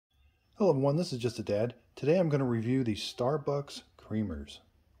Hello everyone, this is Just a Dad. Today I'm going to review the Starbucks creamers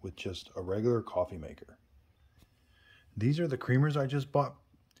with just a regular coffee maker. These are the creamers I just bought.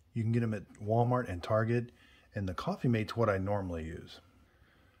 You can get them at Walmart and Target, and the Coffee Mate's what I normally use.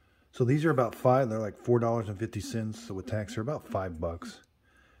 So these are about they're like $4.50, so with tax they're about $5.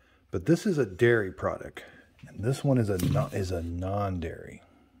 But this is a dairy product, and this one is a non-dairy.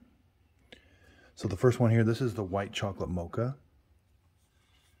 So the first one here, this is the White Chocolate Mocha.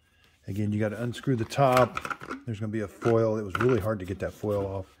 Again, you got to unscrew the top. There's going to be a foil. It was really hard to get that foil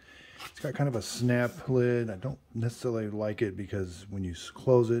off. It's got kind of a snap lid. I don't necessarily like it because when you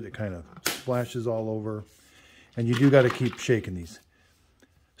close it, it kind of splashes all over. And you do got to keep shaking these.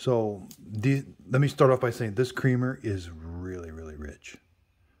 So let me start off by saying this creamer is really, really rich.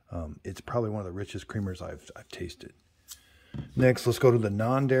 It's probably one of the richest creamers I've tasted. Next, let's go to the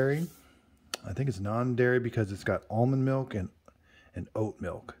non-dairy. I think it's non-dairy because it's got almond milk and oat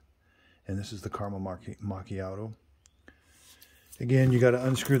milk. And this is the caramel macchiato. Again, you got to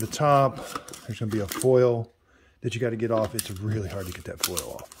unscrew the top. There's going to be a foil that you got to get off. It's really hard to get that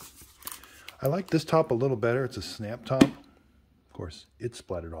foil off. I like this top a little better. It's a snap top. Of course, it's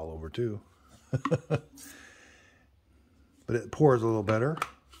splattered all over too. But it pours a little better.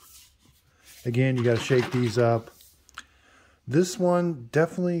 Again, you got to shake these up. This one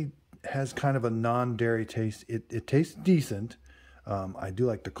definitely has kind of a non-dairy taste. It tastes decent. I do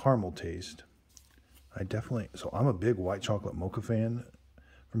like the caramel taste. So I'm a big White Chocolate Mocha fan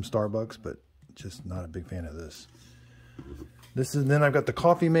from Starbucks, but just not a big fan of this. Then I've got the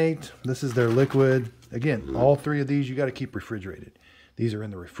Coffee Mate. This is their liquid. Again, all three of these you got to keep refrigerated. These are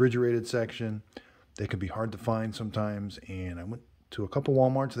in the refrigerated section. They can be hard to find sometimes, and I went to a couple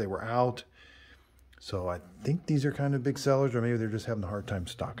Walmarts. They were out. So I think these are kind of big sellers, or maybe they're just having a hard time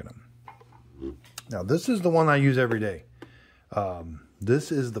stocking them. Now, this is the one I use every day.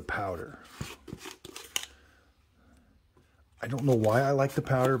 This is the powder. I don't know why I like the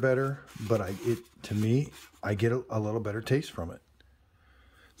powder better, but to me, I get a little better taste from it.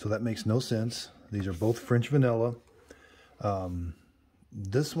 So that makes no sense. These are both French vanilla.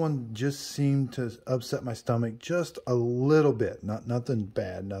 This one just seemed to upset my stomach just a little bit. Nothing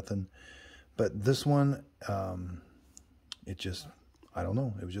bad, nothing. But this one, I don't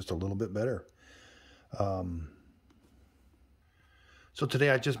know. It was just a little bit better. So today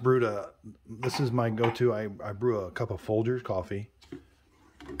I just brewed this is my go-to. I brew a cup of Folgers coffee.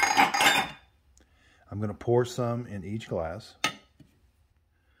 I'm going to pour some in each glass.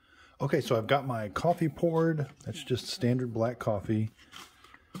 Okay, so I've got my coffee poured. That's just standard black coffee.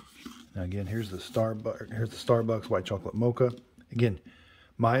 Now again, here's the Starbucks White Chocolate Mocha. Again,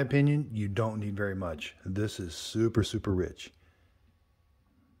 my opinion, you don't need very much. This is super, super rich.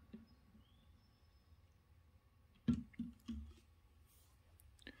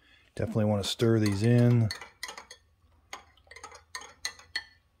 Definitely want to stir these in.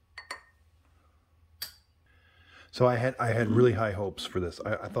 So I had really high hopes for this.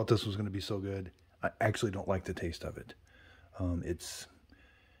 I thought this was going to be so good. I actually don't like the taste of it.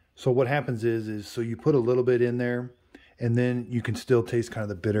 So what happens is so you put a little bit in there, and then you can still taste kind of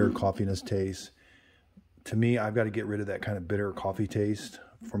the bitter coffeeness taste. To me, I've got to get rid of that kind of bitter coffee taste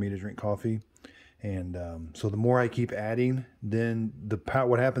for me to drink coffee. And so the more I keep adding, then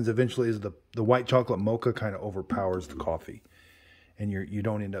what happens eventually is the White Chocolate Mocha kind of overpowers the coffee, and you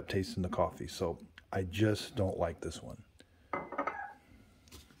don't end up tasting the coffee. So I just don't like this one.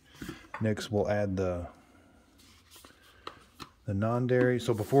 Next, we'll add the non-dairy.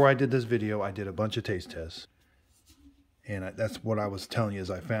 So before I did this video, I did a bunch of taste tests, and that's what I was telling you is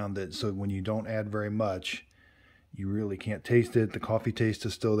I found that so when you don't add very much, you really can't taste it. The coffee taste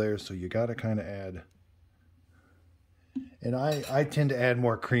is still there, so you got to kind of add. And I tend to add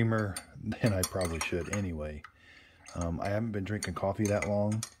more creamer than I probably should anyway. I haven't been drinking coffee that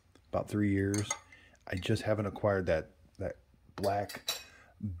long, about 3 years. I just haven't acquired that black,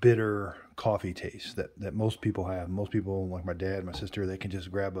 bitter coffee taste that most people have. Most people, like my dad, my sister, they can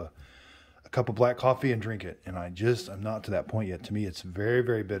just grab a cup of black coffee and drink it. And I'm not to that point yet. To me, it's very,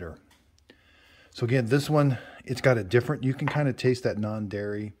 very bitter. So again, this one, it's got a different, you can kind of taste that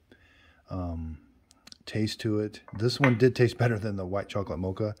non-dairy taste to it. This one did taste better than the White Chocolate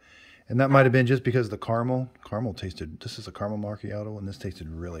Mocha. And that might have been just because the caramel tasted, this is a caramel macchiato, and this tasted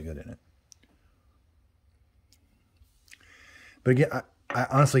really good in it. But again, I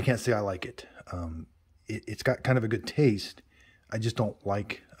honestly can't say I like it. It's got kind of a good taste. I just don't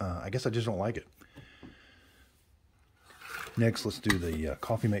like, I guess I just don't like it. Next, let's do the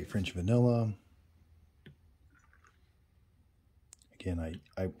Coffee Mate French Vanilla. Again,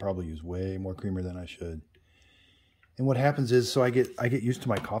 I probably use way more creamer than I should. And what happens is, so I get used to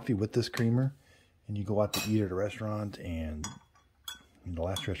my coffee with this creamer, and you go out to eat at a restaurant, and the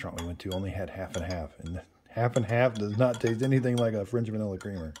last restaurant we went to only had half and half, and half and half does not taste anything like a French vanilla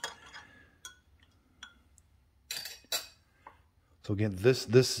creamer. So again, this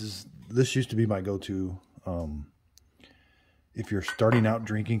used to be my go-to. If you're starting out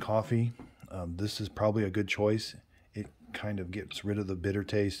drinking coffee, this is probably a good choice. It kind of gets rid of the bitter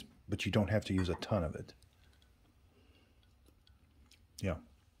taste, but you don't have to use a ton of it.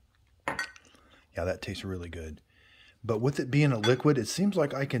 Yeah, that tastes really good. But with it being a liquid, it seems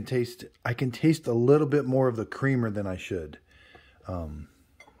like I can taste a little bit more of the creamer than I should. I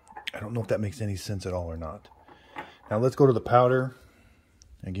don't know if that makes any sense at all or not. Now let's go to the powder.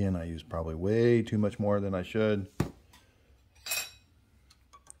 Again, I use probably way too much more than I should.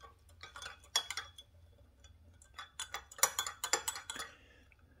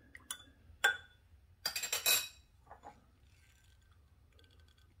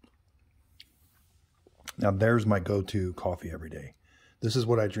 Now there's my go-to coffee every day. This is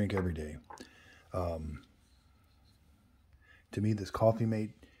what I drink every day. To me, this Coffee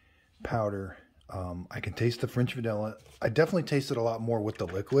Mate powder, I can taste the French vanilla. I definitely taste it a lot more with the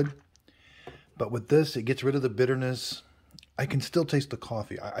liquid. But with this, it gets rid of the bitterness. I can still taste the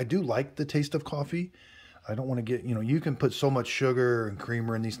coffee. I do like the taste of coffee. I don't want to get, you can put so much sugar and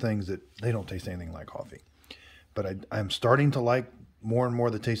creamer in these things that they don't taste anything like coffee. But I'm starting to like more and more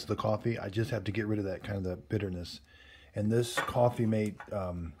the taste of the coffee. I just have to get rid of that kind of the bitterness. And this Coffee Mate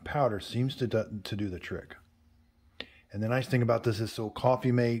powder seems to do the trick. And the nice thing about this is, so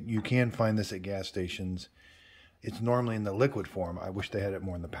Coffee Mate, you can find this at gas stations. It's normally in the liquid form. I wish they had it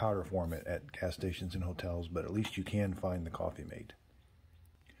more in the powder form at gas stations and hotels, but at least you can find the Coffee Mate.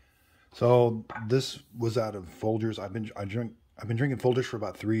 So this was out of Folgers. I've been drinking Folgers for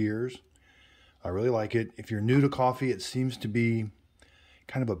about 3 years. I really like it. If you're new to coffee, it seems to be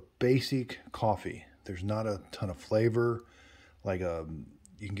kind of a basic coffee. There's not a ton of flavor. Like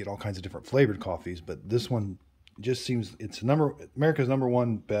you can get all kinds of different flavored coffees, but this one just seems, it's America's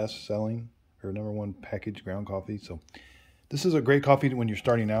 #1 best selling, or #1 packaged ground coffee. So this is a great coffee when you're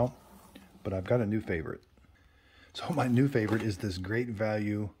starting out, but I've got a new favorite. So my new favorite is this Great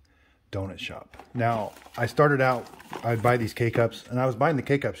Value donut shop. Now, I started out, I'd buy these K-Cups, and I was buying the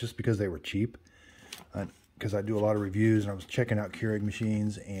K-Cups just because they were cheap, because I do a lot of reviews, and I was checking out Keurig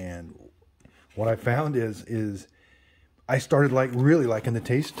machines, and what I found is I started really liking the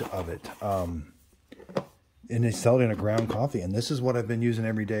taste of it. And they sell it in a ground coffee, and this is what I've been using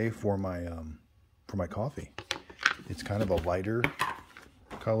every day for my coffee. It's kind of a lighter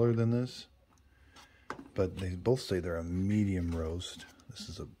color than this, but they both say they're a medium roast. This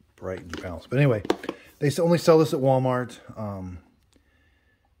is a bright and balanced. But anyway, they only sell this at Walmart.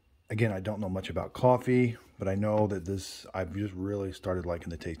 Again, I don't know much about coffee, but I know that I've just really started liking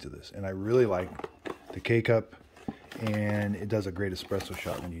the taste of this. And I really like the K-Cup, and it does a great espresso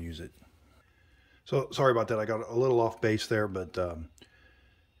shot when you use it. So sorry about that. I got a little off base there, but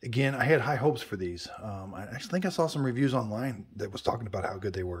again, I had high hopes for these. I actually think I saw some reviews online that was talking about how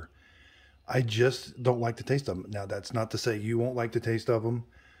good they were. I just don't like the taste of them. Now, that's not to say you won't like the taste of them.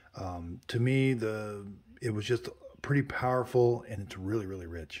 To me, it was just pretty powerful, and it's really, really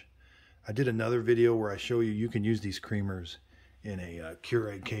rich. I did another video where I show you can use these creamers in a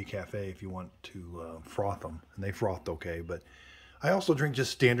Keurig K-Cafe if you want to froth them, and they frothed okay. But I also drink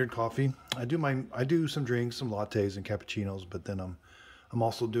just standard coffee. I do some drinks, some lattes and cappuccinos, but then I'm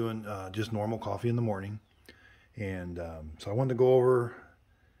also doing just normal coffee in the morning. And so I wanted to go over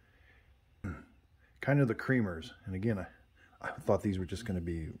kind of the creamers. And again, I thought these were just going to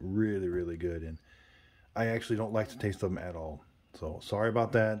be really, really good, and I actually don't like the taste of them at all. So sorry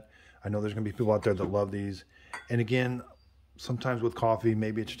about that. I know there's going to be people out there that love these. And again, sometimes with coffee,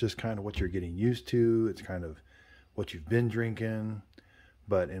 maybe it's just kind of what you're getting used to. It's kind of what you've been drinking.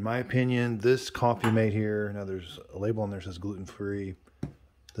 But in my opinion, this Coffee Mate here, now there's a label on there that says gluten-free.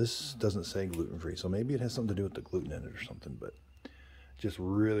 This doesn't say gluten-free, so maybe it has something to do with the gluten in it or something. But just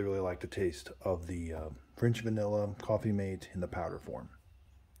really, really like the taste of the French vanilla Coffee Mate in the powder form.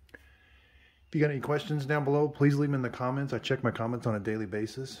 If you got any questions down below, please leave them in the comments. I check my comments on a daily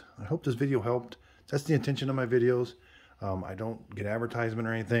basis. I hope this video helped. That's the intention of my videos. I don't get advertisement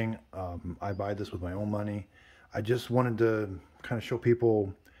or anything. I buy this with my own money. I just wanted to kind of show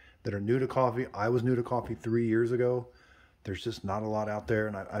people that are new to coffee. I was new to coffee 3 years ago. There's just not a lot out there,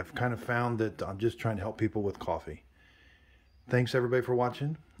 and I've kind of found that I'm just trying to help people with coffee. Thanks everybody for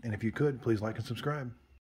watching, and if you could, please like and subscribe.